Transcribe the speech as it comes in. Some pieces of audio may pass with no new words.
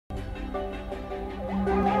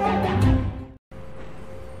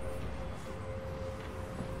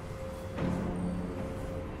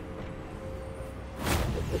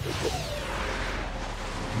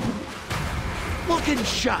Looking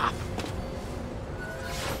sharp.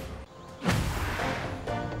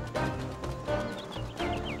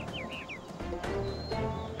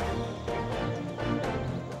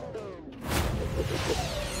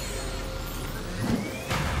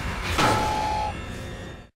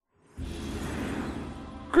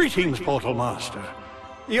 Greetings, Portal Master.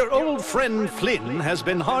 Your old friend Flynn has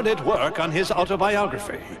been hard at work on his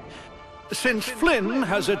autobiography. Since Flynn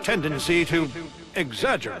has a tendency to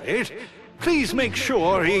exaggerate, please make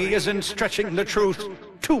sure he isn't stretching the truth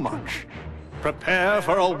too much. Prepare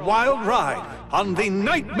for a wild ride on the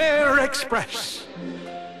Nightmare Express.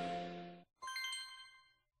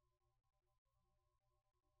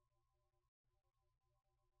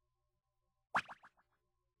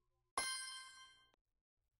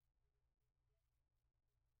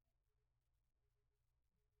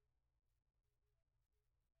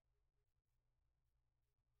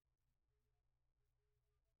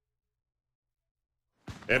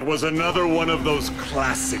 It was another one of those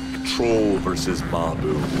classic troll versus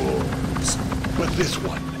Mabu wars. But this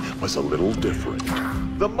one was a little different.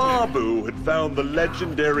 The Mabu had found the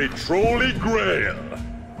legendary Trolley Grail,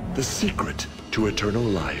 the secret to eternal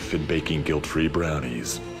life in baking guilt-free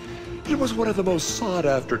brownies. It was one of the most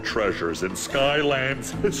sought-after treasures in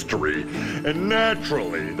Skylanders history, and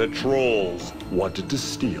naturally, the trolls wanted to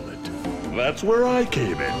steal it. That's where I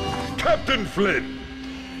came in, Captain Flynn!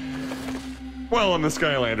 Well, and the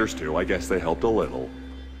Skylanders too. I guess they helped a little.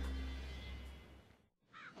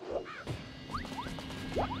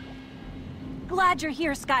 Glad you're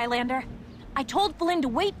here, Skylander. I told Flynn to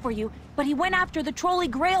wait for you, but he went after the Trolley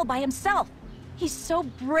Grail by himself. He's so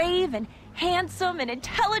brave and handsome and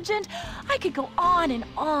intelligent. I could go on and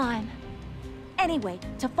on. Anyway,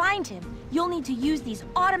 to find him, you'll need to use these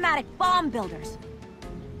automatic bomb builders.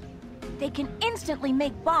 They can instantly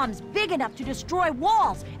make bombs big enough to destroy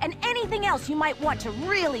walls and anything else you might want to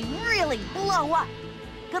really, really blow up.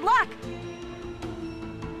 Good luck!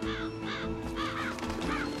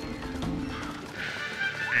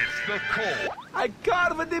 It's the call. I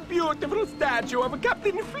carved the beautiful statue of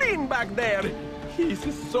Captain Flynn back there. He's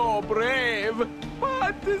so brave.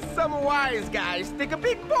 But some wise guys stick a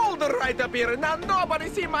big boulder right up here, and now nobody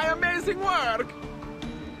see my amazing work.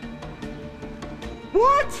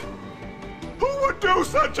 What? Who would do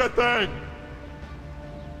such a thing?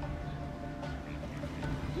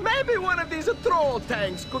 Maybe one of these troll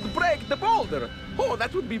tanks could break the boulder. Oh,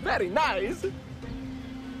 that would be very nice.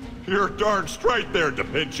 You're darn straight there, Da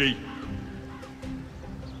Vinci.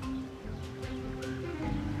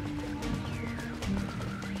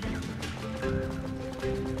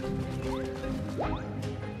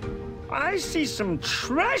 I see some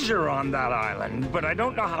treasure on that island, but I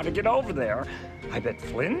don't know how to get over there. I bet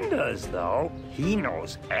Flynn does, though. He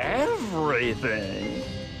knows everything.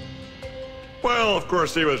 Well, of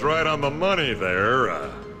course, he was right on the money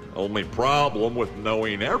there. Only problem with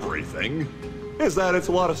knowing everything is that it's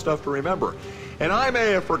a lot of stuff to remember. And I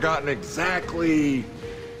may have forgotten exactly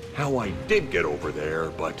how I did get over there,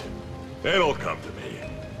 but it'll come to me.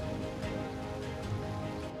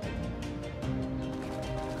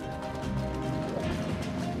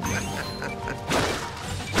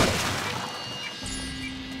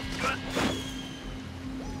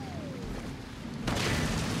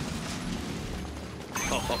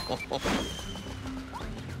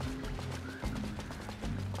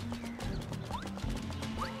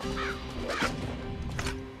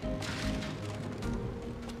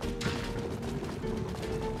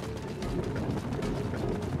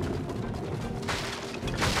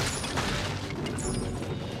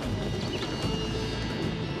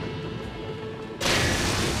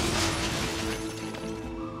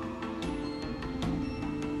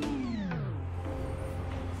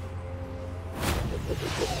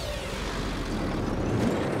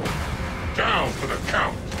 Down for the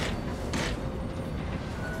count!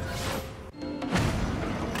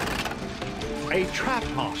 A trap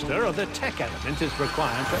master of the tech element is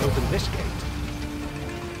required to open this gate.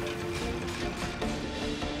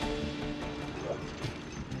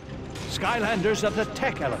 Skylanders of the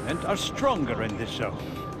tech element are stronger in this zone.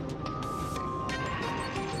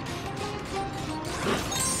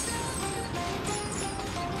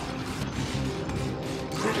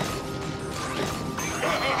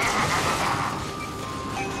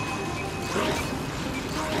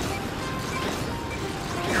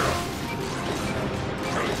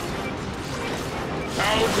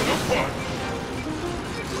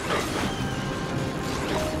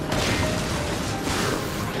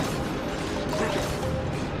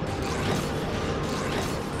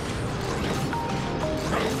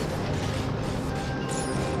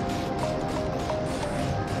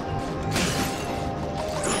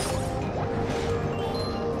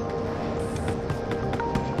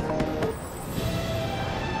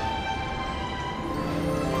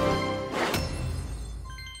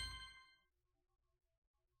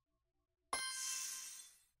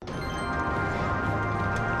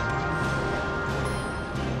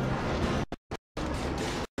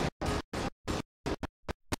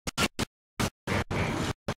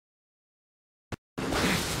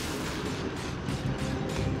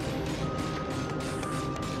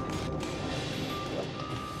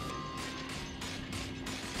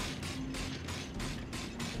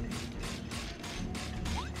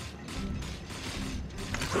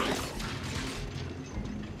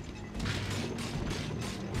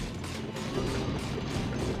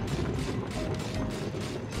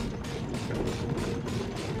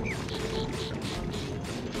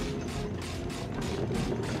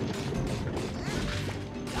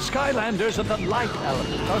 Skylanders of the light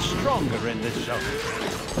element are stronger in this zone.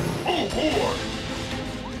 Oh, boy!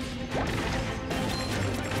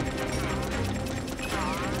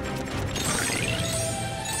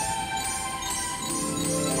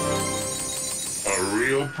 A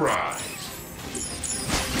real prize.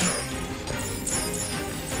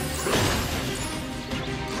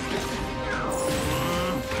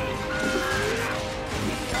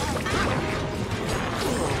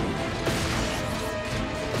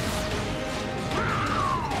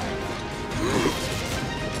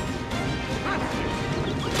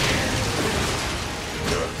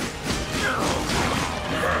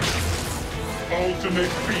 Ultimate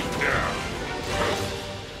beatdown.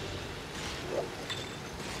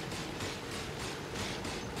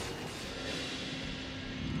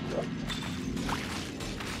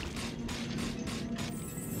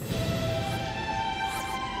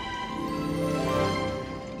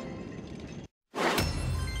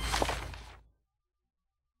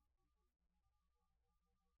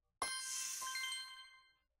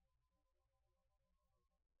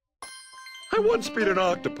 I once beat an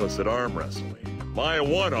octopus at arm wrestling. My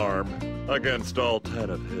one arm against all 10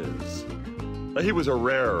 of his. He was a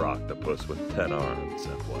rare octopus with 10 arms,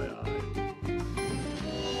 FYI.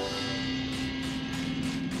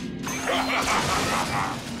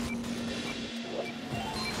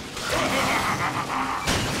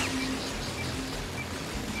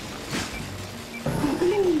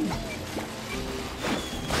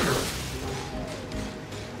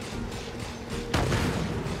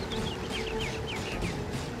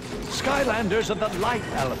 Skylanders of the light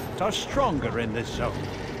element are stronger in this zone.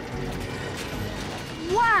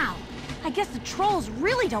 Wow! I guess the trolls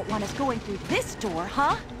really don't want us going through this door,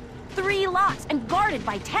 huh? 3 locks and guarded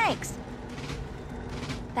by tanks.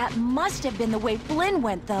 That must have been the way Flynn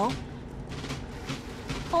went, though.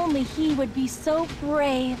 Only he would be so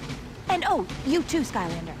brave. And oh, you too,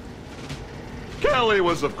 Skylander. Kelly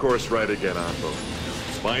was, of course, right again on both.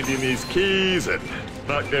 Finding these keys and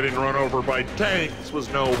not getting run over by tanks was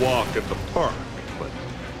no walk in the park. But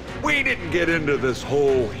we didn't get into this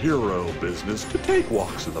whole hero business to take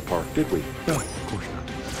walks in the park, did we? No, of course not.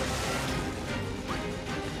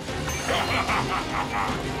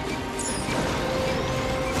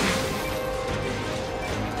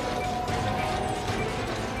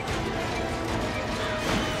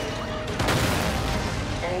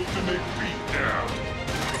 Ultimate beatdown.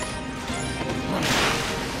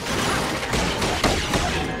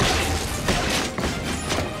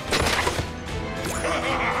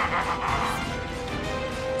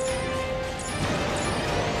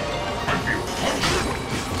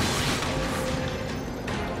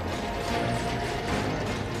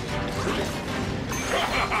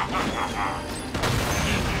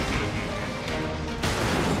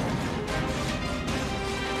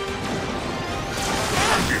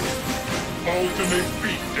 Ultimate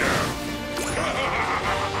beatdown.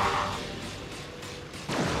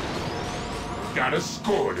 Got a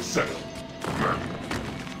score to settle.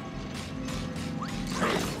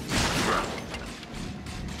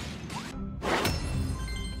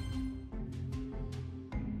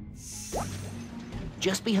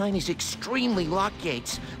 Just behind these extremely locked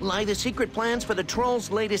gates lie the secret plans for the Troll's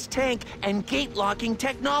latest tank and gate-locking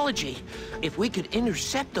technology. If we could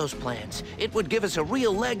intercept those plans, it would give us a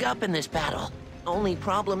real leg up in this battle. Only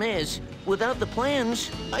problem is, without the plans,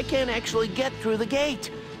 I can't actually get through the gate.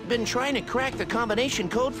 Been trying to crack the combination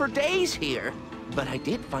code for days here. But I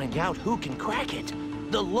did find out who can crack it.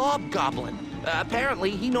 The Goblin.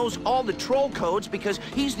 Apparently, he knows all the troll codes because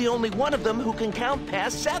he's the only one of them who can count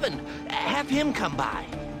past 7. Have him come by.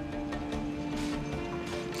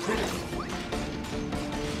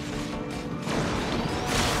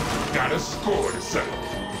 Got a score to settle.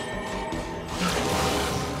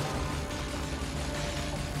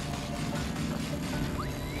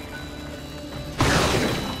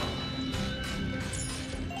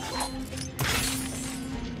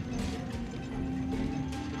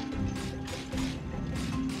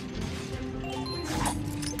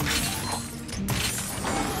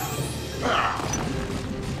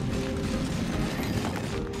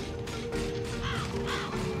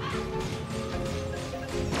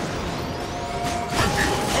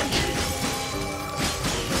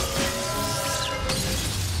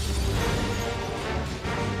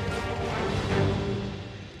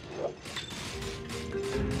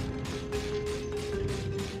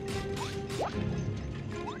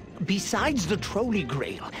 Besides the trolley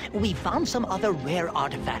grail, we found some other rare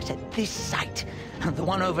artifacts at this site. The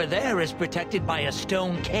one over there is protected by a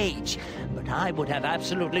stone cage, but I would have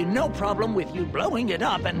absolutely no problem with you blowing it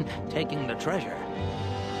up and taking the treasure.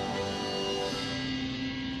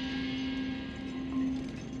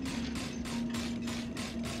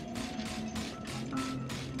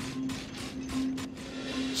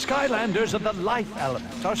 Skylanders of the life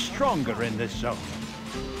element are stronger in this zone.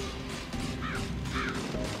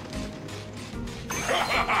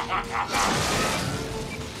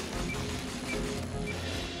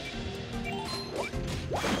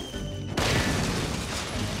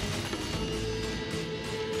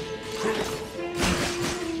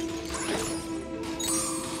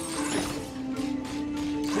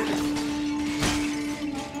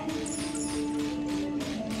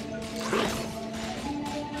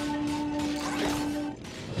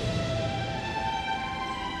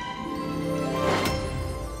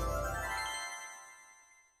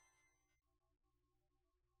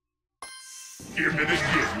 Give me the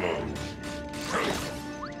gizmo.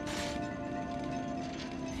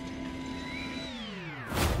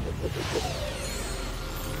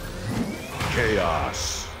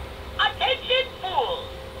 Chaos. Attention, fools!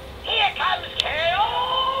 Here comes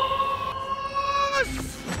chaos!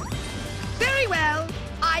 Very well.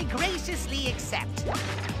 I graciously accept.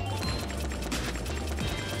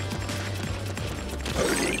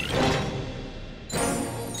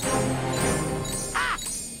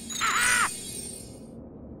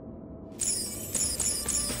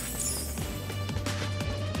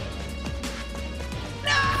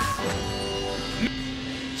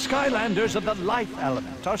 Skylanders of the life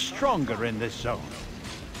element are stronger in this zone.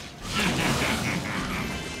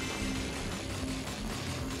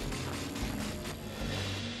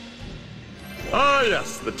 Ah,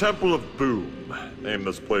 yes, the Temple of Boom. Named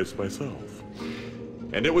this place myself.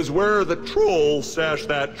 And it was where the trolls stashed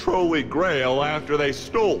that trolley grail after they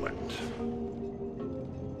stole it.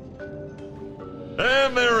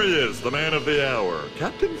 And there he is, the man of the hour,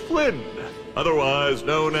 Captain Flynn, otherwise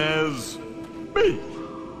known as me.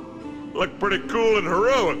 Look pretty cool and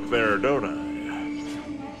heroic there, don't I?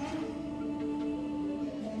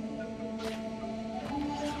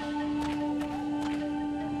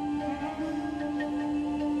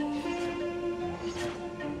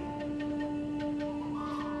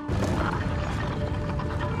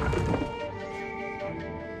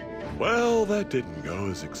 Well, that didn't go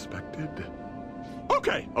as expected.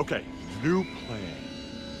 Okay, new plan.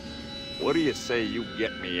 What do you say you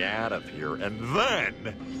get me out of here, and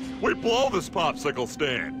then we blow this popsicle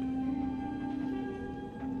stand?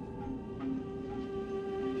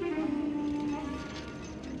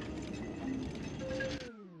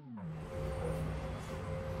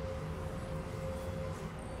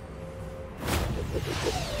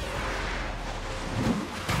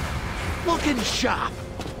 Looking sharp.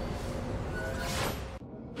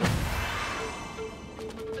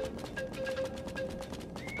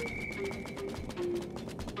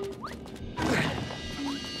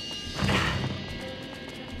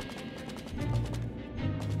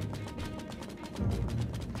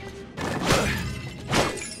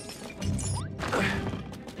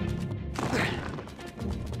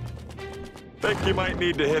 Think you might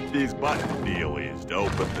need to hit these button dealies to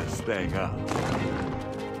open this thing up.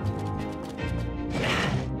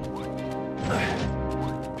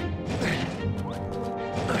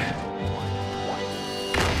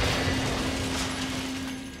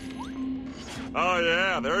 Oh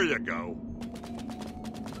yeah, there you go.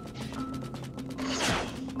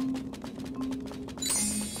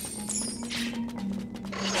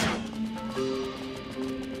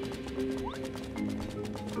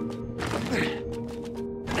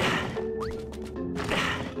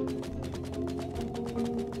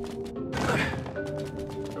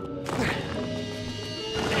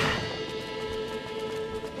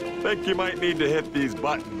 Think you might need to hit these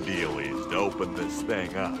button dealies to open this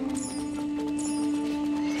thing up.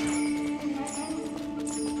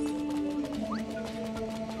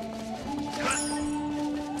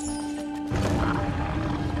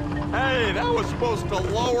 Hey, that was supposed to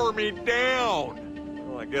lower me down.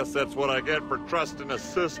 Well, I guess that's what I get for trusting a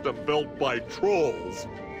system built by trolls.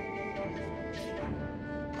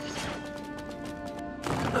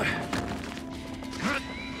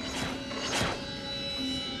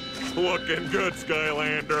 Looking good,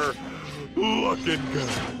 Skylander. Looking good.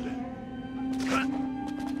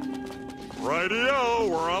 Rightio,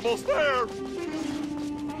 we're almost there.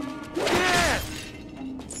 Yeah!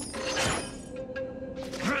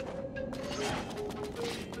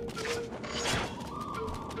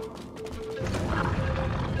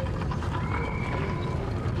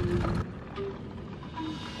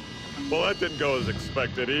 Well, that didn't go as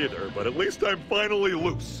expected either, but at least I'm finally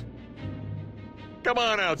loose. Come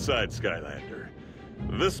on outside, Skylander.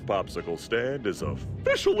 This popsicle stand is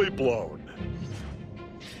officially blown.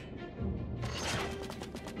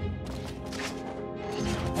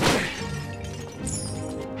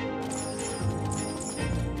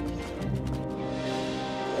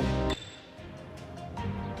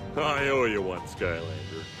 I owe you one,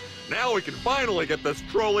 Skylander. Now we can finally get this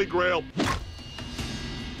trolley grail.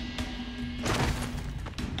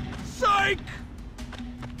 Psych!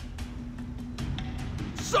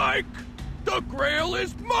 Psych! The grail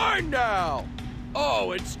is mine now!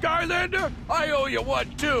 Oh, and Skylander, I owe you one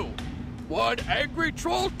too. One angry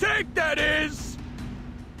troll tank, that is!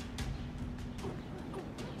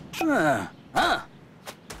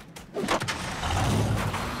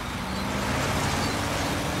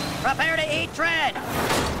 Prepare to eat tread!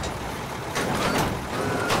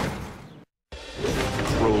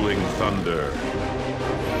 Rolling thunder.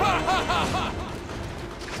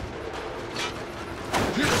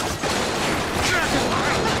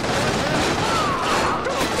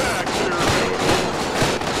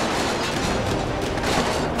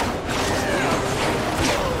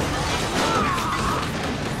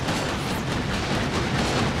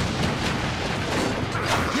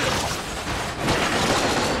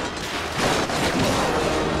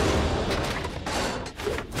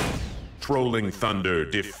 Trolling Thunder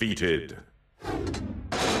defeated.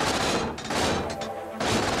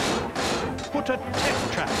 Put a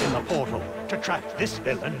tech trap in the portal to trap this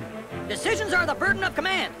villain. Decisions are the burden of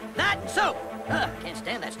command. That and soap. Can't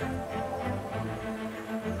stand that stuff.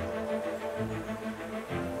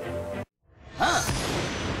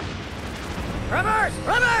 Reverse!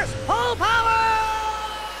 Reverse! Full power!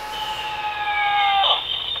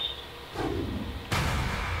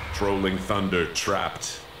 Trolling Thunder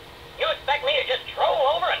trapped. You expect me to just troll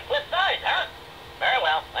over and flip sides, huh? Very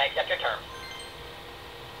well, I accept your terms.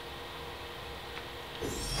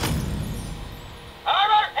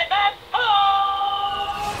 Armor, advance,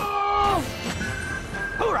 ho!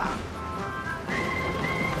 Hoorah!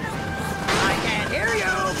 I can't hear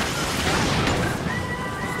you!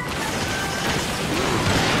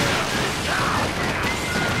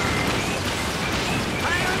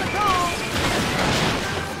 Fire on the troll!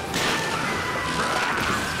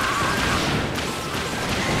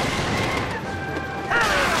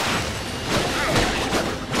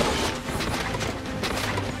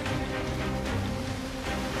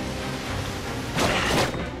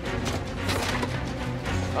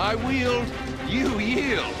 I wield, you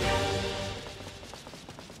yield.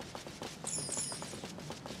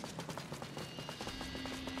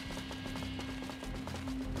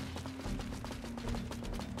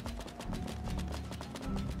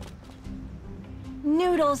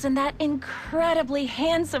 Noodles and that incredibly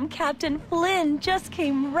handsome Captain Flynn just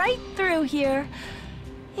came right through here.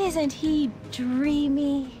 Isn't he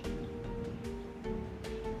dreamy?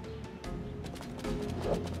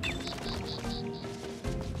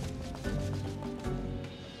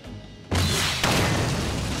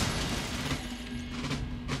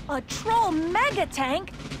 A troll mega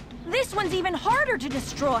tank? This one's even harder to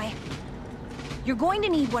destroy. You're going to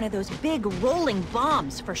need one of those big rolling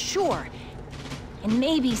bombs for sure. And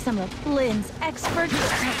maybe some of Flynn's expert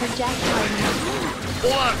projectile.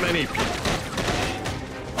 Not many people.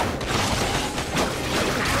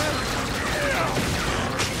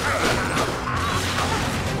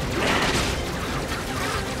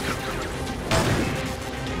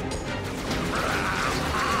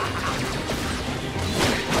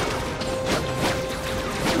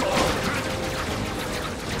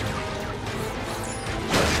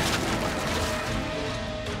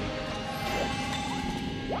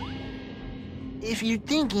 If you're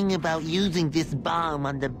thinking about using this bomb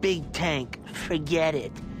on the big tank, forget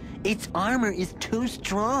it. Its armor is too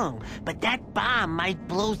strong, but that bomb might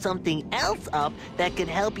blow something else up that could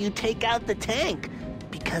help you take out the tank.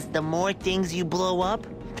 Because the more things you blow up,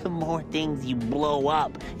 the more things you blow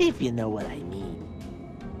up, if you know what I mean.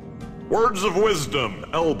 Words of wisdom,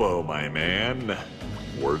 Elbow, my man.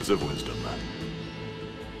 Words of wisdom.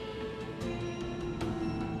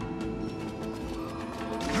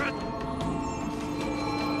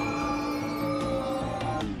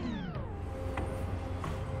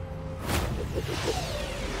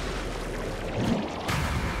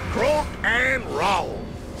 Croak and roll.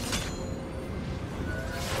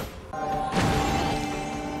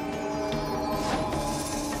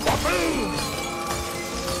 Boom!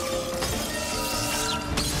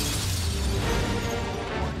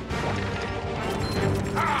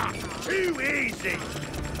 Ah, too easy.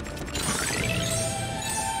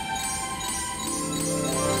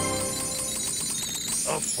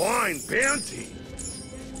 A fine bounty.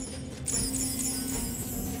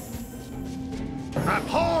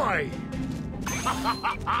 Ahoy!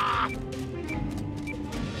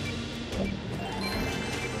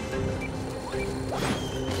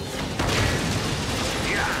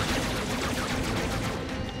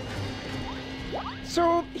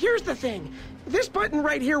 So, here's the thing. This button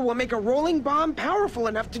right here will make a rolling bomb powerful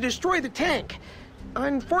enough to destroy the tank.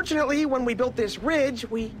 Unfortunately, when we built this ridge,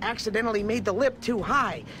 we accidentally made the lip too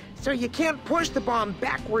high. So you can't push the bomb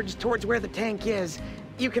backwards towards where the tank is.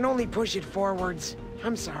 You can only push it forwards.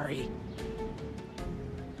 I'm sorry.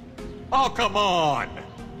 Oh, come on!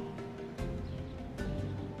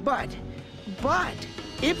 But,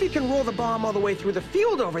 if you can roll the bomb all the way through the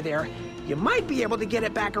field over there, you might be able to get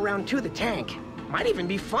it back around to the tank. Might even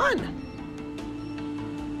be fun.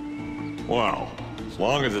 Well, as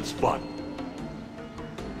long as it's fun.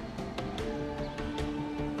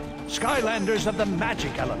 Skylanders of the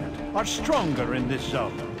magic element are stronger in this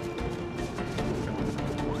zone.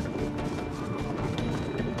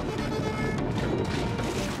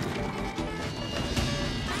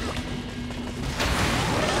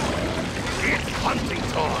 It's hunting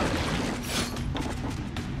time!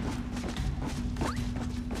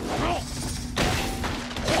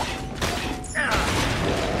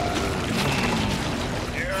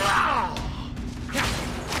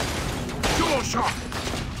 Dual shot!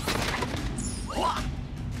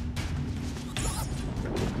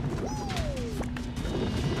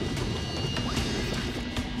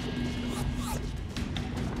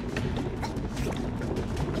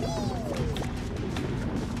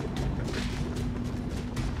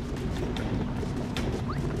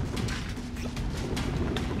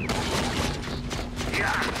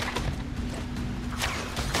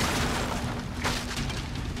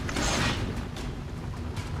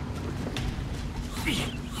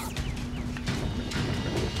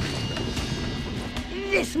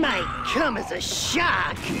 This might come as a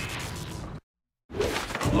shock.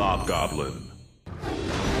 Goblin.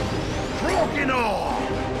 Broken off!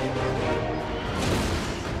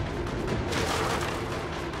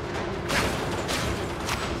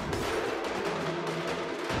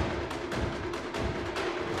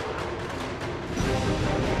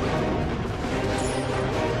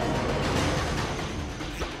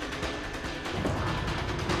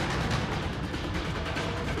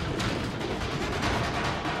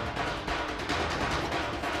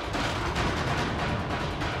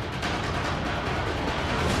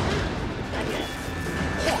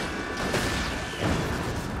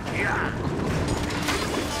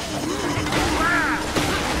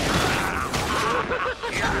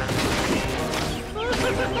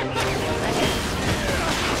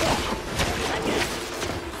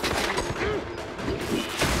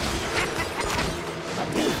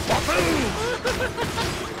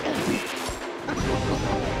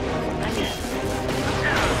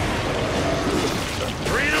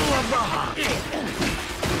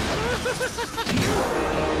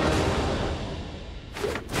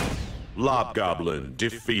 Goblin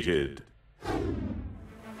defeated.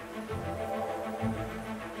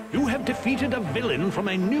 You have defeated a villain from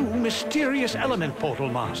a new mysterious element portal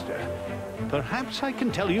master. Perhaps I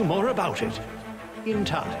can tell you more about it in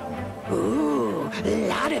time. Ooh, a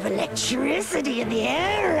lot of electricity in the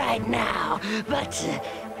air right now, but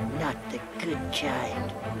not the good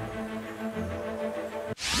kind.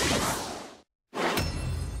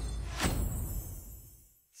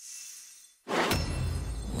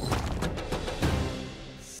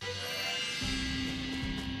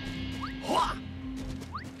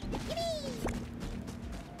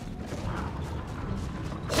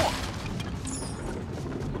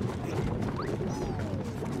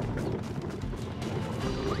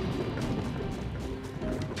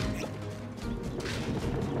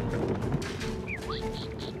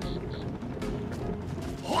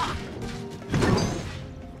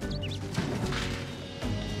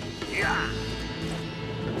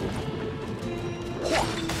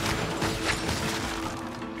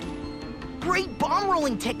 Great bomb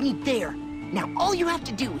rolling technique there. Now all you have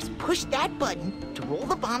to do is push that button to roll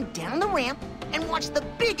the bomb down the ramp and watch the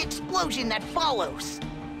big explosion that follows.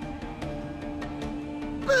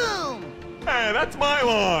 Boom! Hey, that's my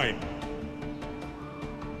line!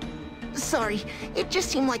 Sorry, it just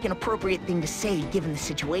seemed like an appropriate thing to say given the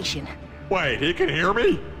situation. Wait, he can hear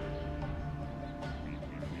me?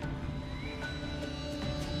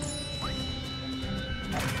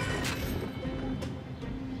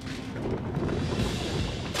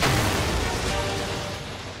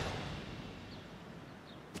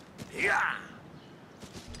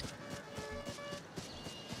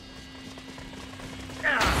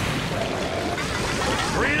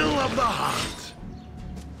 Thrill of the hunt.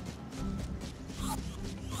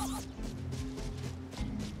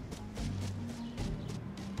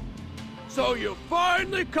 So you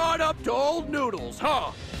finally caught up to old Noodles,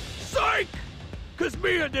 huh? Psych! 'Cause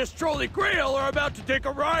me and this trolley Grail are about to take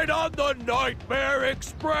a ride on the Nightmare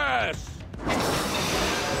Express!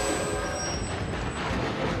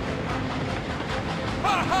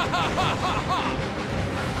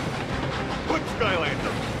 Quick,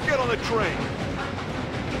 Skylander! Get on the train!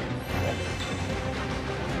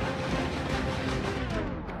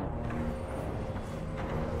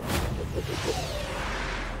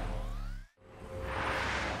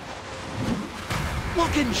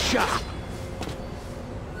 Looking sharp!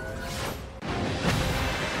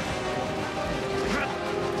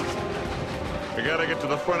 We gotta get to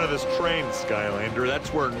the front of this train, Skylander.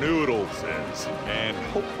 That's where Noodles is. And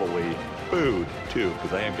hopefully, food, too,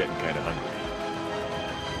 because I am getting kind of hungry.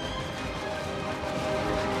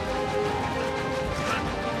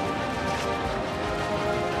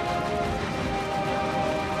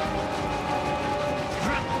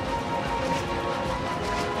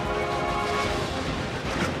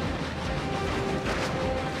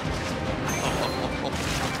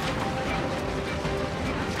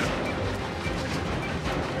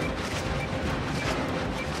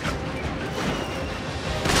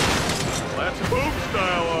 Boom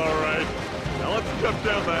style, all right. Now let's jump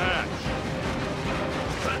down the hatch.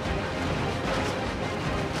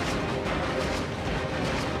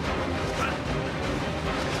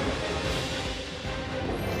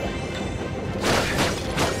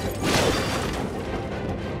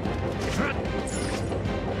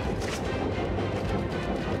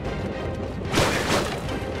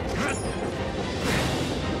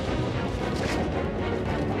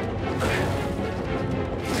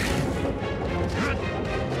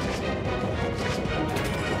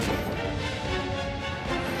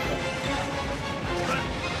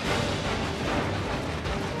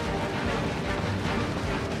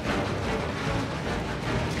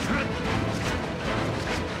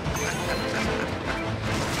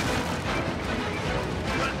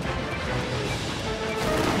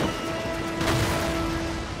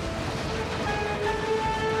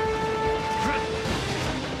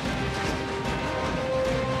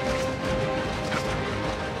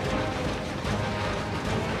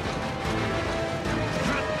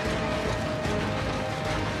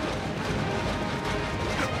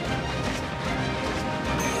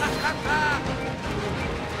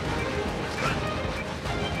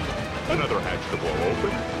 Another hatch to blow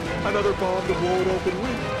open, another bomb to blow it open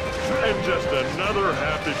with, and just another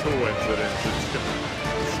happy coincidence.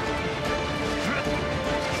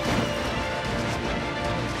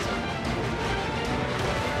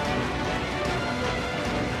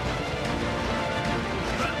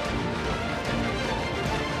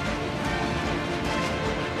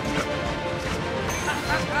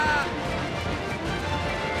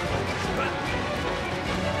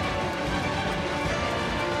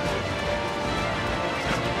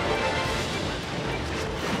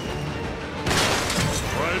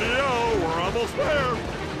 Almost there!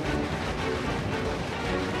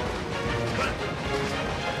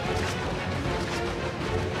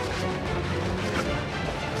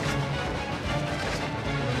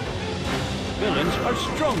 Villains are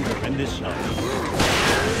stronger in this zone.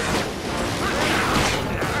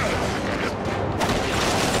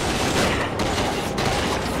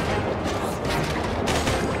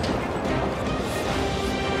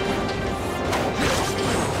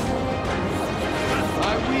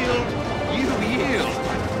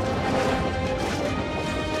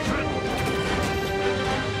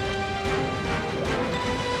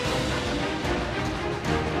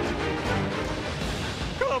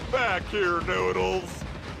 Back here, Noodles.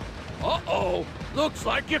 Uh-oh. Looks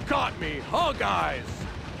like you caught me, huh, guys?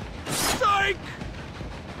 Psych!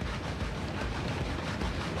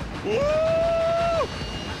 Woo!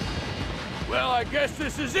 Well, I guess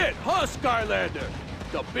this is it, huh, Skylander?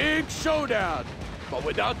 The big showdown. But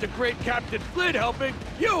without the great Captain Flynn helping,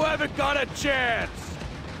 you haven't got a chance.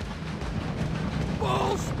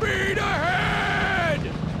 Full speed ahead!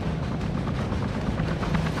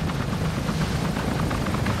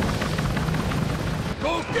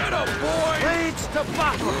 Go get him, boy! Blades to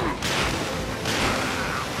battle!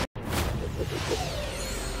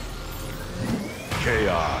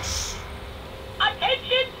 Chaos.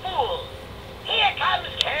 Attention, fools! Here comes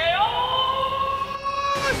chaos!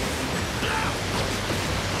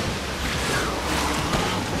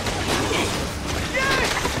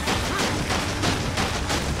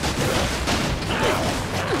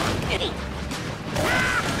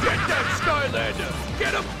 Get that Skylander!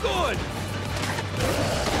 Get him good!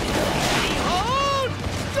 Oh!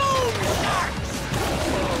 Doom sharks!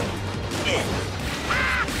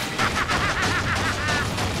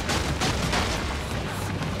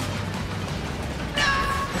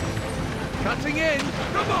 Cutting in!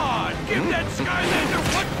 Come on! Give that Skylander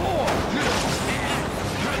what for!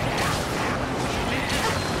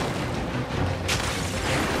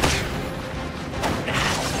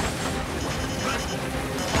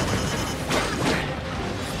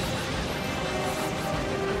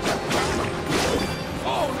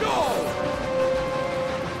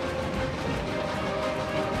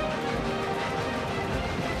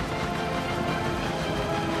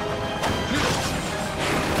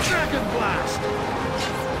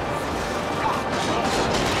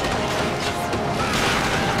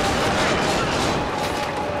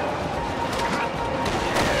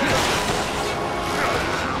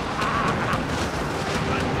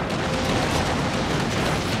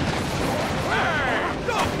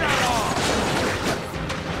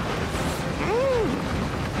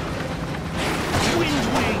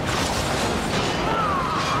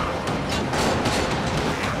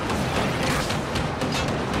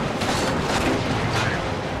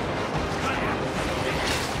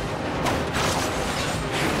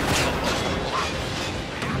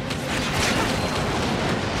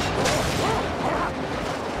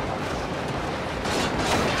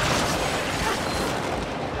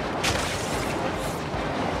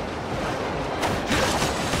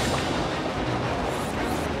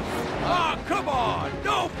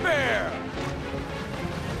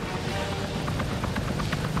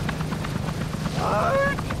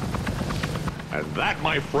 that,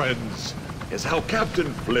 my friends, is how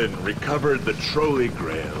Captain Flynn recovered the Trolley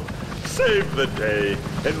Grail, saved the day,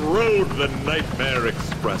 and rode the Nightmare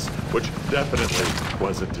Express, which definitely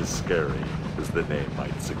wasn't as scary as the name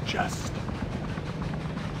might suggest.